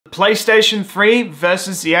PlayStation 3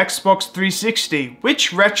 versus the Xbox 360.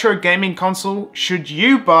 Which retro gaming console should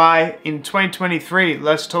you buy in 2023?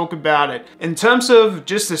 Let's talk about it. In terms of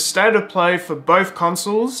just the state of play for both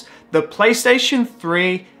consoles, the PlayStation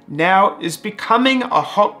 3 now is becoming a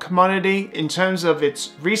hot commodity in terms of its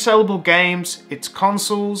resellable games, its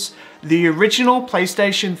consoles. The original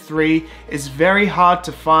PlayStation 3 is very hard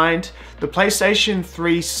to find. The PlayStation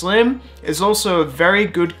 3 Slim is also a very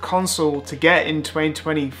good console to get in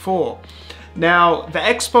 2024. Now, the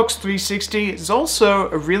Xbox 360 is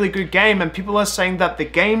also a really good game, and people are saying that the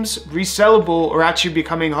games resellable are actually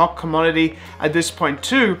becoming a hot commodity at this point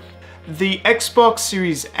too. The Xbox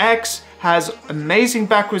Series X has amazing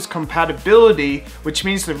backwards compatibility, which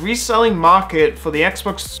means the reselling market for the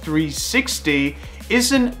Xbox 360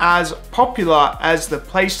 isn't as popular as the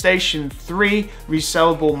PlayStation 3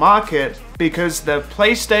 resellable market because the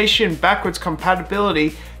PlayStation backwards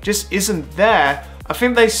compatibility just isn't there. I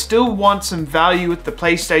think they still want some value with the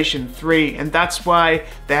PlayStation 3, and that's why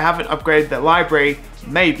they haven't upgraded their library.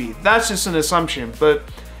 Maybe. That's just an assumption, but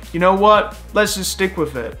you know what? Let's just stick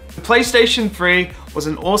with it. The PlayStation 3 was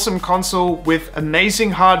an awesome console with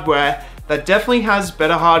amazing hardware that definitely has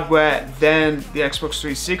better hardware than the Xbox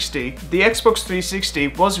 360. The Xbox 360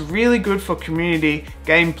 was really good for community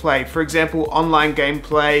gameplay. For example, online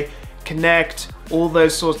gameplay, Connect, all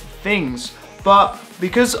those sorts of things. But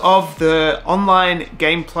because of the online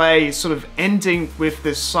gameplay sort of ending with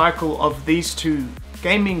this cycle of these two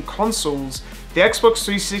gaming consoles, the Xbox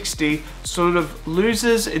 360 sort of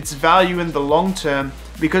loses its value in the long term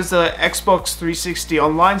because the Xbox 360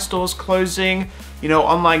 online stores closing, you know,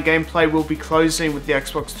 online gameplay will be closing with the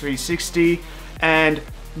Xbox 360, and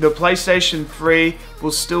the PlayStation 3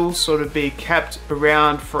 will still sort of be kept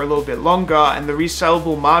around for a little bit longer, and the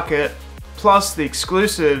resellable market plus the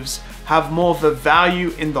exclusives have more of a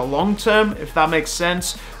value in the long term, if that makes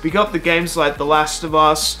sense. We got the games like The Last of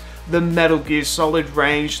Us, the Metal Gear Solid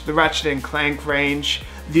range, the Ratchet & Clank range,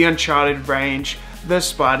 the Uncharted range, the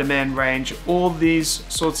Spider-Man range. All these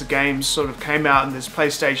sorts of games sort of came out in this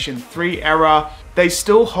PlayStation 3 era. They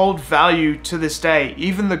still hold value to this day.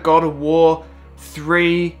 Even the God of War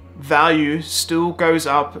 3 value still goes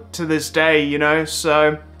up to this day, you know?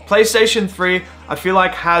 So PlayStation 3, I feel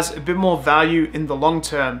like, has a bit more value in the long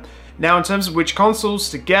term. Now, in terms of which consoles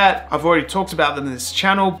to get, I've already talked about them in this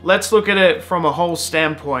channel. Let's look at it from a whole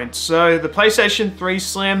standpoint. So the PlayStation 3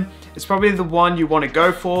 Slim is probably the one you want to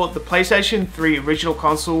go for. The PlayStation 3 original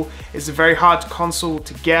console is a very hard console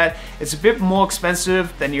to get. It's a bit more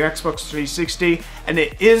expensive than your Xbox 360, and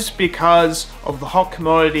it is because of the hot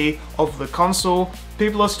commodity of the console.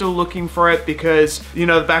 People are still looking for it because, you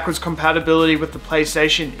know, the backwards compatibility with the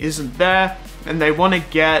PlayStation isn't there, and they want to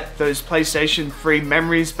get those PlayStation 3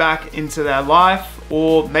 memories back into their life,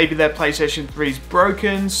 or maybe their PlayStation 3 is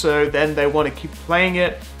broken, so then they want to keep playing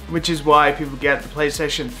it, which is why people get the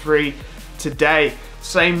PlayStation 3 today.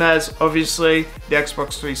 Same as, obviously, the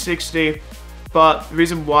Xbox 360, but the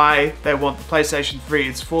reason why they want the PlayStation 3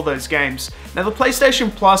 is for those games. Now, the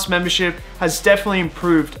PlayStation Plus membership has definitely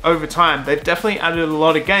improved over time. They've definitely added a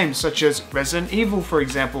lot of games, such as Resident Evil, for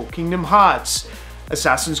example, Kingdom Hearts,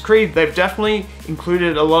 Assassin's Creed. They've definitely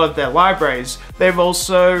included a lot of their libraries. They've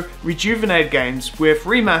also rejuvenated games with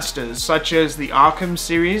remasters, such as the Arkham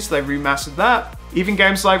series. They remastered that. Even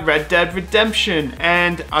games like Red Dead Redemption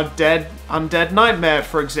and Undead Nightmare,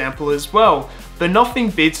 for example, as well. But nothing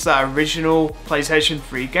beats that original PlayStation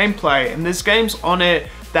 3 gameplay, and there's games on it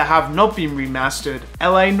that have not been remastered.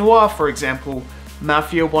 LA Noire, for example,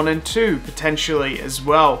 Mafia 1 and 2 potentially as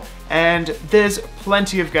well. And there's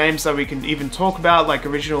plenty of games that we can even talk about, like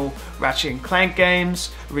original Ratchet & Clank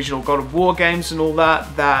games, original God of War games and all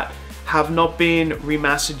that, that have not been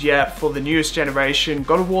remastered yet for the newest generation.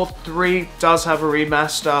 God of War 3 does have a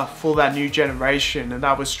remaster for that new generation, and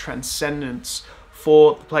that was Transcendence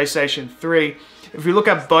for the PlayStation 3. If we look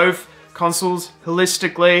at both consoles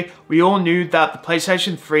holistically, we all knew that the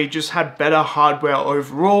PlayStation 3 just had better hardware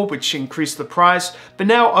overall, which increased the price. But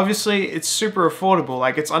now, obviously, it's super affordable.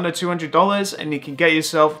 Like, it's under $200 and you can get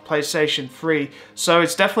yourself a PlayStation 3. So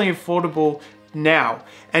it's definitely affordable now.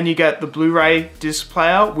 And you get the Blu-ray disc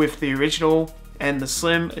player with the original and the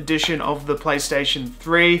Slim edition of the PlayStation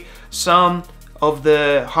 3. Some of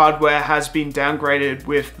the hardware has been downgraded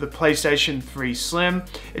with the PlayStation 3 Slim.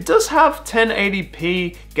 It does have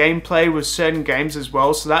 1080p gameplay with certain games as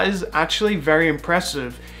well, so that is actually very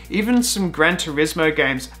impressive. Even some Gran Turismo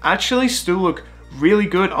games actually still look really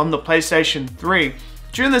good on the PlayStation 3.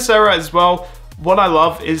 During this era as well, what I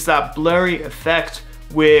love is that blurry effect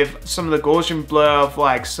with some of the Gaussian blur of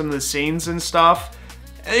like some of the scenes and stuff.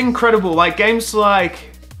 Incredible. Like games like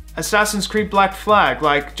Assassin's Creed Black Flag,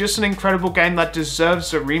 like just an incredible game that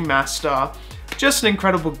deserves a remaster. Just an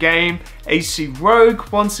incredible game. AC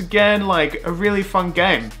Rogue, once again, like a really fun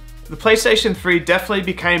game. The PlayStation 3 definitely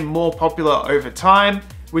became more popular over time,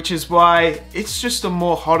 which is why it's just a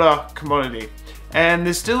more hotter commodity. And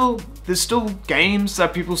there's still games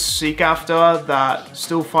that people seek after that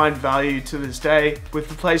still find value to this day with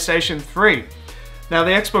the PlayStation 3. Now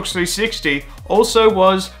the Xbox 360 also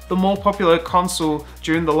was the more popular console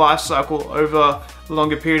during the life cycle over a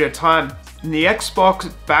longer period of time. And the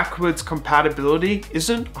Xbox backwards compatibility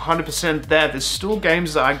isn't 100% there. There's still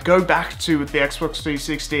games that I go back to with the Xbox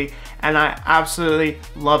 360 and I absolutely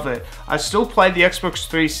love it. I still play the Xbox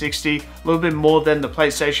 360 a little bit more than the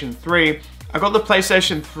PlayStation 3. I got the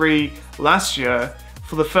PlayStation 3 last year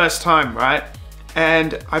for the first time, right?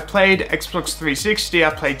 And I played Xbox 360, I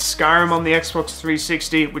played Skyrim on the Xbox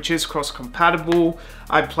 360, which is cross-compatible.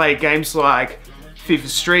 I played games like FIFA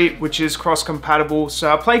Street, which is cross-compatible.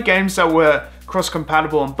 So I played games that were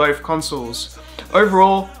cross-compatible on both consoles.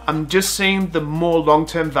 Overall, I'm just seeing the more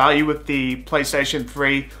long-term value with the PlayStation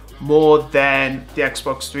 3 more than the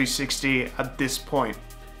Xbox 360 at this point.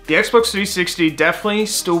 The Xbox 360 definitely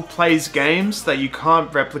still plays games that you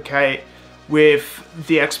can't replicate with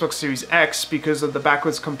the Xbox Series X because of the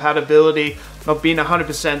backwards compatibility not being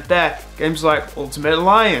 100% there. Games like Ultimate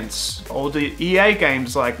Alliance, older EA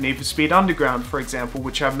games like Need for Speed Underground, for example,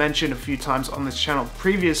 which I've mentioned a few times on this channel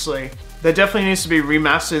previously. There definitely needs to be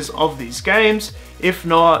remasters of these games. If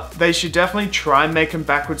not, they should definitely try and make them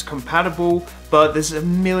backwards compatible, but there's a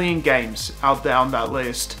million games out there on that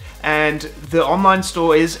list. And the online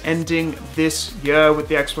store is ending this year with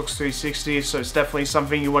the Xbox 360, so it's definitely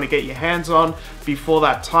something you want to get your hands on before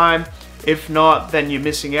that time. If not, then you're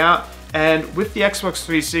missing out. And with the Xbox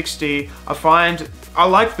 360, I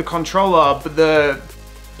like the controller, but the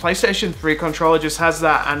PlayStation 3 controller just has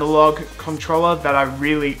that analog controller that I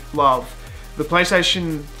really love. The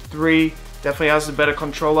PlayStation 3 definitely has a better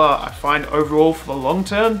controller, I find, overall for the long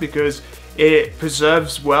term, because it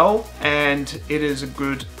preserves well and it is a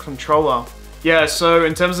good controller. Yeah, so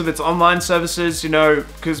in terms of its online services, you know,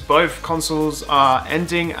 because both consoles are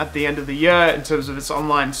ending at the end of the year in terms of its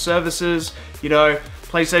online services, you know,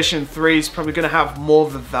 PlayStation 3 is probably going to have more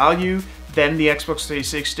of a value than the Xbox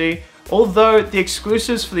 360. Although the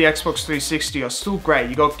exclusives for the Xbox 360 are still great.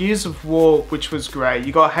 You got Gears of War, which was great.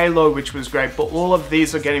 You got Halo, which was great. But all of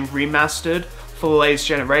these are getting remastered for the latest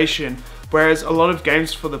generation. Whereas a lot of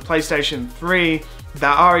games for the PlayStation 3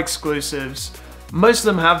 that are exclusives, most of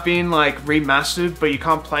them have been like remastered, but you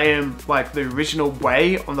can't play them like the original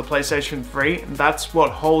way on the PlayStation 3. And that's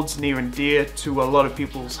what holds near and dear to a lot of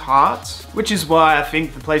people's hearts, which is why I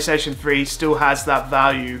think the PlayStation 3 still has that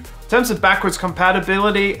value. In terms of backwards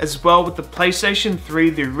compatibility as well, with the PlayStation 3,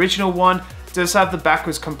 the original one does have the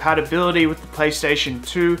backwards compatibility with the PlayStation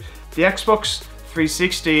 2. The Xbox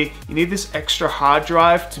 360, you need this extra hard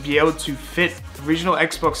drive to be able to fit original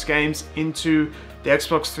Xbox games into the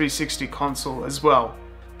Xbox 360 console as well.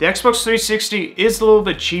 The Xbox 360 is a little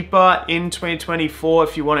bit cheaper in 2024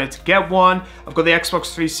 if you wanted to get one. I've got the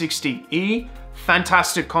Xbox 360e,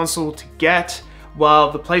 fantastic console to get.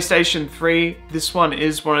 While the PlayStation 3, this one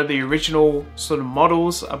is one of the original sort of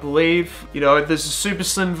models, I believe. You know, there's a super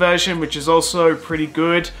slim version, which is also pretty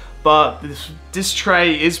good, but this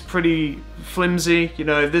tray is pretty flimsy. You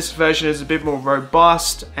know, this version is a bit more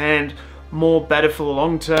robust and more better for the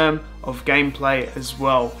long term of gameplay as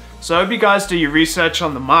well. So I hope you guys do your research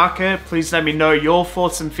on the market. Please let me know your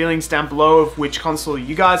thoughts and feelings down below of which console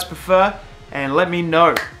you guys prefer, and let me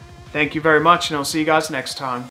know. Thank you very much, and I'll see you guys next time.